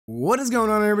What is going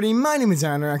on, everybody? My name is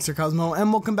XrayCosmo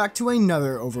and welcome back to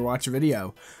another Overwatch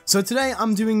video. So today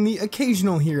I'm doing the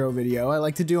occasional hero video I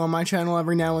like to do on my channel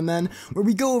every now and then, where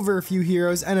we go over a few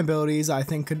heroes and abilities I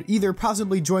think could either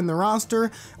possibly join the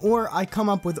roster, or I come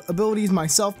up with abilities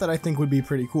myself that I think would be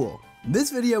pretty cool.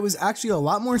 This video is actually a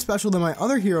lot more special than my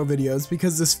other hero videos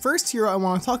because this first hero I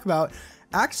want to talk about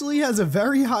actually has a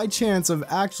very high chance of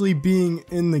actually being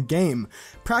in the game,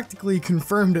 practically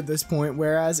confirmed at this point,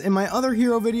 whereas in my other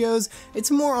hero videos,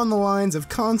 it's more on the lines of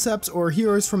concepts or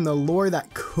heroes from the lore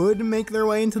that could make their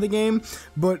way into the game,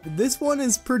 but this one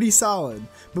is pretty solid.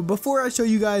 But before I show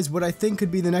you guys what I think could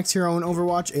be the next hero in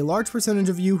Overwatch, a large percentage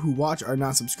of you who watch are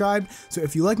not subscribed, so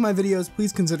if you like my videos,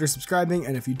 please consider subscribing,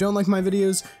 and if you don't like my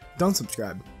videos, don't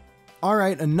subscribe.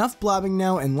 Alright, enough blabbing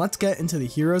now, and let's get into the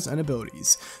heroes and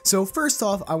abilities. So first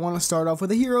off, I want to start off with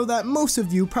a hero that most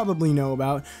of you probably know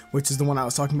about, which is the one I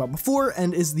was talking about before,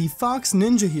 and is the Fox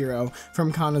Ninja hero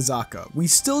from Kanezaka. We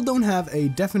still don't have a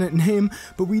definite name,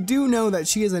 but we do know that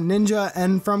she is a ninja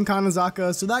and from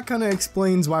Kanezaka, so that kind of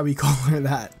explains why we call her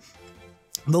that.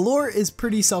 The lore is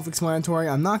pretty self-explanatory.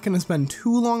 I'm not going to spend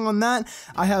too long on that.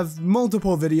 I have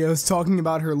multiple videos talking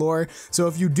about her lore, so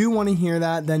if you do want to hear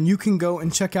that, then you can go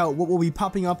and check out what will be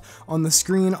popping up on the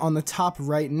screen on the top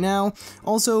right now.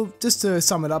 Also, just to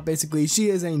sum it up, basically, she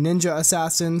is a ninja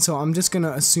assassin, so I'm just going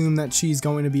to assume that she's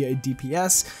going to be a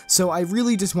DPS, so I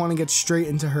really just want to get straight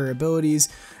into her abilities,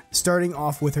 starting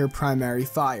off with her primary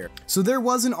fire. So there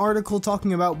was an article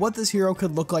talking about what this hero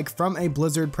could look like from a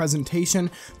Blizzard presentation,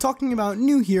 talking about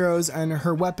new heroes, and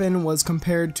her weapon was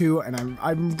compared to, and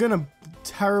I'm gonna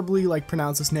terribly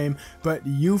pronounce this name, but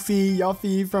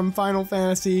Yuffie from Final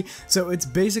Fantasy. So it's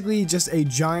basically just a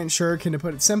giant shuriken, to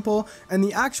put it simple, and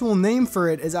the actual name for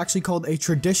it is actually called a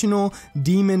traditional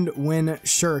Demon Wind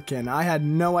shuriken. I had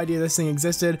no idea this thing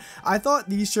existed. I thought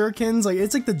these shurikens,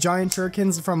 it's like the giant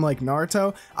shurikens from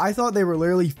Naruto. I thought they were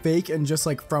literally fake and just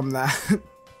from that.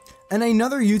 And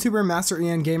another YouTuber, Master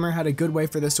Ian Gamer, had a good way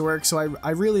for this to work, so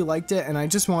I really liked it, and I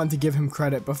just wanted to give him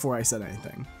credit before I said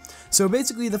anything. So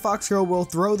basically, the Fox girl will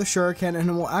throw the shuriken and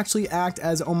it will actually act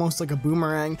as almost like a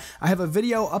boomerang. I have a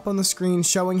video up on the screen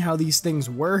showing how these things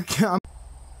work.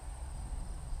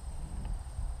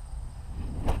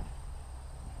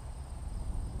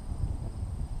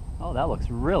 Oh, that looks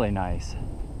really nice.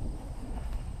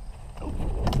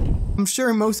 I'm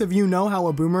sure most of you know how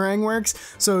a boomerang works,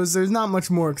 so there's not much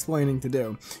more explaining to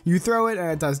do. You throw it and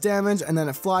it does damage, and then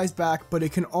it flies back, but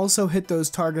it can also hit those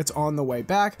targets on the way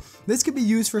back. This could be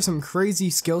used for some crazy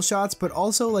skill shots, but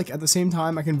also at the same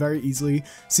time, I can very easily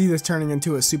see this turning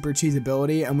into a super cheese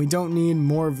ability, and we don't need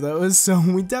more of those, so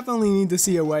we definitely need to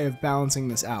see a way of balancing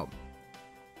this out.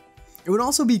 It would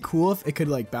also be cool if it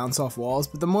could bounce off walls,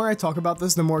 but the more I talk about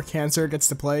this, the more cancer it gets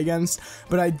to play against,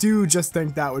 but I do just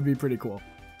think that would be pretty cool.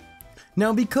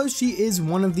 Now, because she is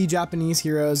one of the Japanese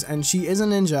heroes and she is a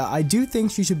ninja, I do think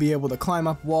she should be able to climb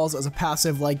up walls as a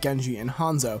passive like Genji and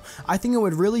Hanzo. I think it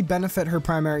would really benefit her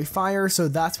primary fire, so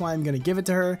that's why I'm going to give it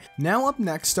to her. Now up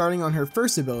next, starting on her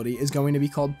first ability, is going to be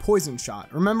called Poison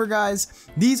Shot. Remember guys,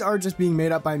 these are just being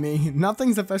made up by me.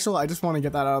 Nothing's official, I just want to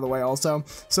get that out of the way also.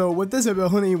 So with this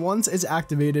ability, once it's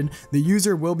activated, the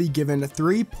user will be given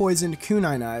 3 poisoned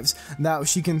kunai knives that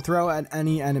she can throw at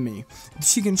any enemy.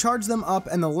 She can charge them up,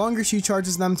 and the longer she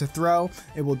charges them to throw,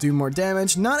 it will do more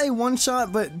damage. Not a one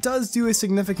shot, but does do a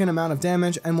significant amount of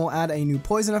damage and will add a new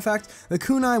poison effect. The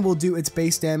kunai will do its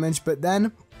base damage, but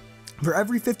then for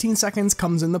every 15 seconds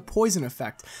comes in the poison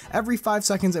effect. Every 5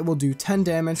 seconds it will do 10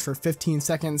 damage for 15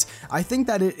 seconds. I think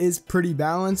that it is pretty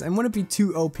balanced and wouldn't be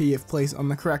too OP if placed on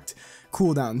the correct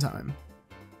cooldown time.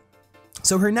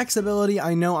 So her next ability,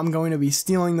 I know I'm going to be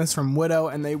stealing this from Widow,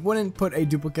 and they wouldn't put a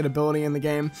duplicate ability in the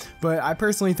game, but I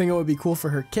personally think it would be cool for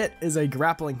her kit, is a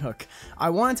grappling hook.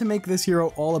 I wanted to make this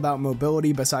hero all about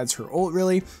mobility besides her ult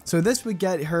really, so this would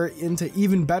get her into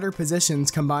even better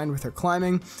positions combined with her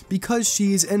climbing, because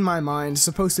she's, in my mind,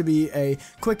 supposed to be a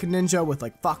quick ninja with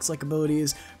fox-like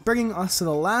abilities, bringing us to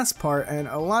the last part, and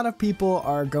a lot of people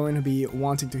are going to be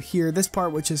wanting to hear this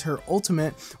part, which is her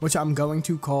ultimate, which I'm going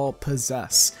to call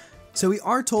Possess. So we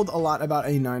are told a lot about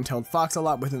a nine-tailed fox a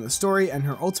lot within the story, and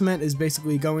her ultimate is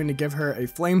basically going to give her a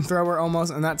flamethrower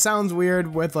almost, and that sounds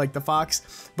weird with the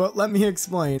fox, but let me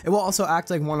explain. It will also act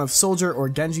like one of Soldier or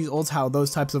Genji's ults, how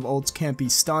those types of ults can't be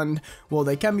stunned. Well,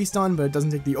 they can be stunned, but it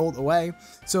doesn't take the ult away.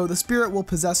 So the spirit will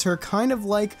possess her, kind of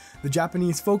like the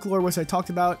Japanese folklore, which I talked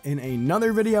about in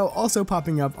another video, also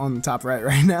popping up on the top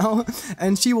right now,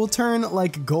 and she will turn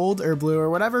gold or blue or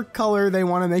whatever color they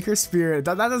want to make her spirit.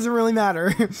 That doesn't really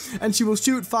matter. and she will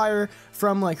shoot fire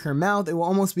from like her mouth. It will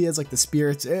almost be as like the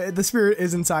spirit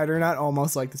is inside her, not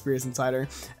almost like the spirit's inside her,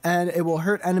 and it will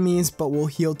hurt enemies but will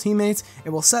heal teammates. It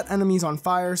will set enemies on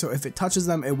fire, so if it touches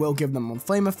them it will give them a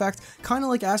flame effect, kind of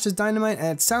like Ash's dynamite, and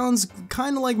it sounds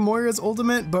kind of like Moira's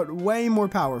ultimate but way more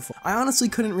powerful. I honestly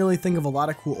couldn't really think of a lot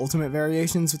of cool ultimate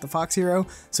variations with the Fox hero,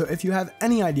 so if you have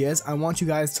any ideas, I want you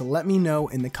guys to let me know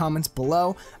in the comments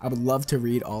below. I would love to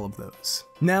read all of those.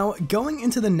 Now, going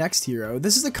into the next hero,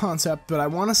 this is a concept, but I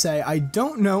want to say I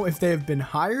don't know if they have been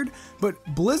hired, but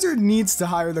Blizzard needs to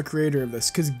hire the creator of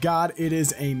this, because god, it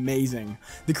is amazing.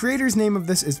 The creator's name of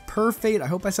this is Perfate, I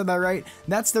hope I said that right.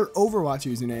 That's their Overwatch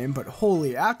username, but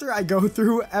holy, after I go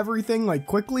through everything like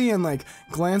quickly and like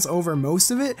glance over most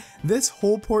of it, this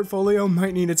whole portfolio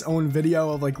might need its own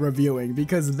video of like reviewing,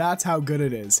 because that's how good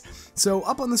it is. So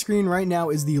up on the screen right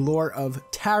now is the lore of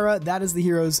Tara, that is the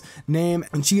hero's name,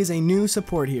 and she is a new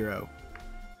support hero.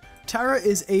 Tara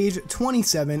is age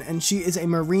 27 and she is a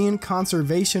marine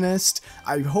conservationist.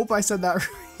 I hope I said that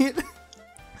right.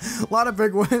 A lot of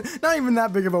big one, not even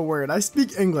that big of a word. I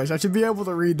speak English, I should be able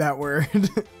to read that word.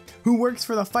 Who works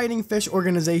for the Fighting Fish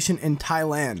organization in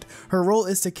Thailand. Her role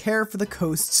is to care for the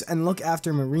coasts and look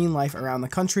after marine life around the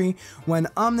country. When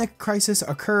Omnic crisis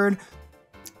occurred,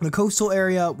 the coastal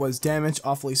area was damaged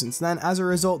awfully since then. As a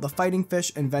result, the Fighting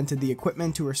Fish invented the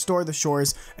equipment to restore the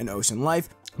shores and ocean life,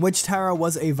 which Tara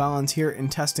was a volunteer in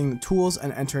testing the tools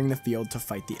and entering the field to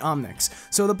fight the Omnics.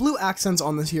 So the blue accents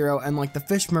on this hero and like the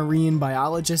fish marine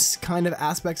biologist kind of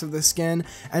aspects of the skin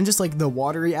and just like the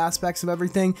watery aspects of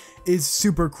everything is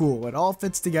super cool. It all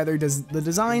fits together. The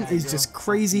design is just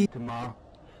crazy.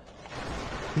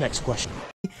 Next question.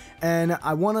 And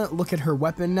I want to look at her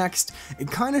weapon next. It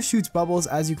kind of shoots bubbles,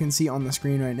 as you can see on the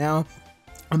screen right now.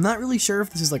 I'm not really sure if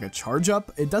this is like a charge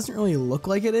up. It doesn't really look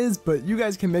like it is, but you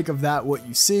guys can make of that what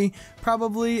you see.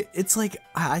 Probably it's like,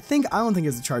 I don't think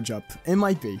it's a charge up. It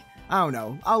might be. I don't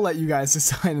know, I'll let you guys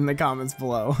decide in the comments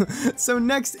below. So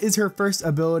next is her first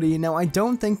ability. Now I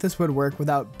don't think this would work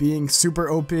without being super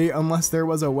OP unless there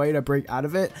was a way to break out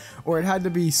of it, or it had to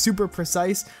be super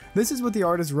precise. This is what the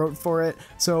artist wrote for it.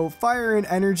 So fire an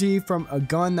energy from a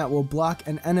gun that will block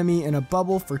an enemy in a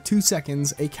bubble for 2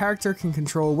 seconds. A character can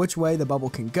control which way the bubble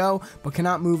can go, but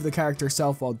cannot move the character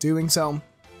self while doing so.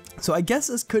 So I guess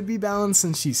this could be balanced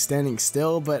since she's standing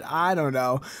still, but I don't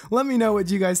know. Let me know what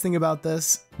you guys think about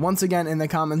this, once again in the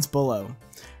comments below.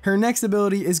 Her next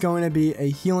ability is going to be a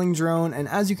healing drone, and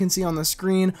as you can see on the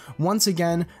screen, once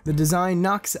again, the design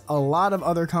knocks a lot of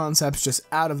other concepts just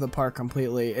out of the park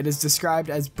completely. It is described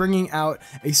as bringing out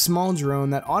a small drone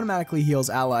that automatically heals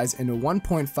allies into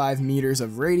 1.5 meters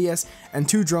of radius, and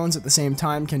 2 drones at the same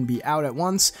time can be out at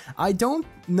once. I don't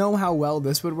know how well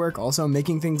this would work, also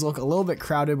making things look a little bit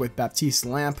crowded with Baptiste's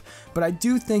lamp, but I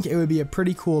do think it would be a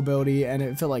pretty cool ability, and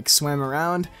if it like swam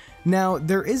around. Now,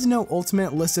 there is no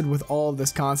ultimate listed with all of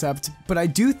this concept, but I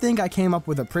do think I came up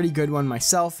with a pretty good one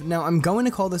myself. Now, I'm going to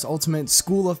call this ultimate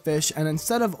School of Fish, and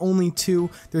instead of only 2,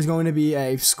 there's going to be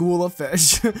a school of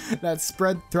fish that's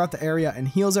spread throughout the area and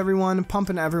heals everyone,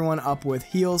 pumping everyone up with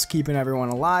heals, keeping everyone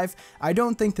alive. I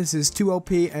don't think this is too OP,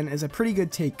 and is a pretty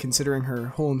good take considering her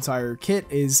whole entire kit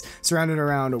is surrounded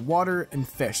around water and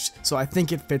fish, so I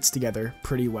think it fits together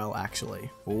pretty well actually.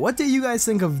 What do you guys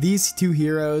think of these 2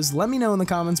 heroes? Let me know in the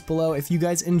comments below. If you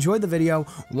guys enjoyed the video,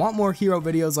 want more hero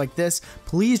videos like this,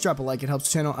 please drop a like, it helps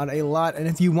the channel out a lot. And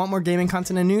if you want more gaming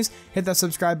content and news, hit that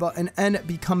subscribe button and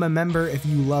become a member if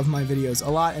you love my videos a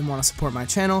lot and want to support my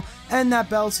channel, and that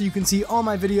bell so you can see all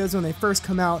my videos when they first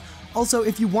come out. Also,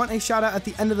 if you want a shout out at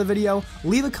the end of the video,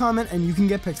 leave a comment and you can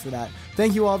get picked for that.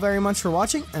 Thank you all very much for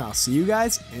watching, and I'll see you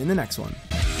guys in the next one.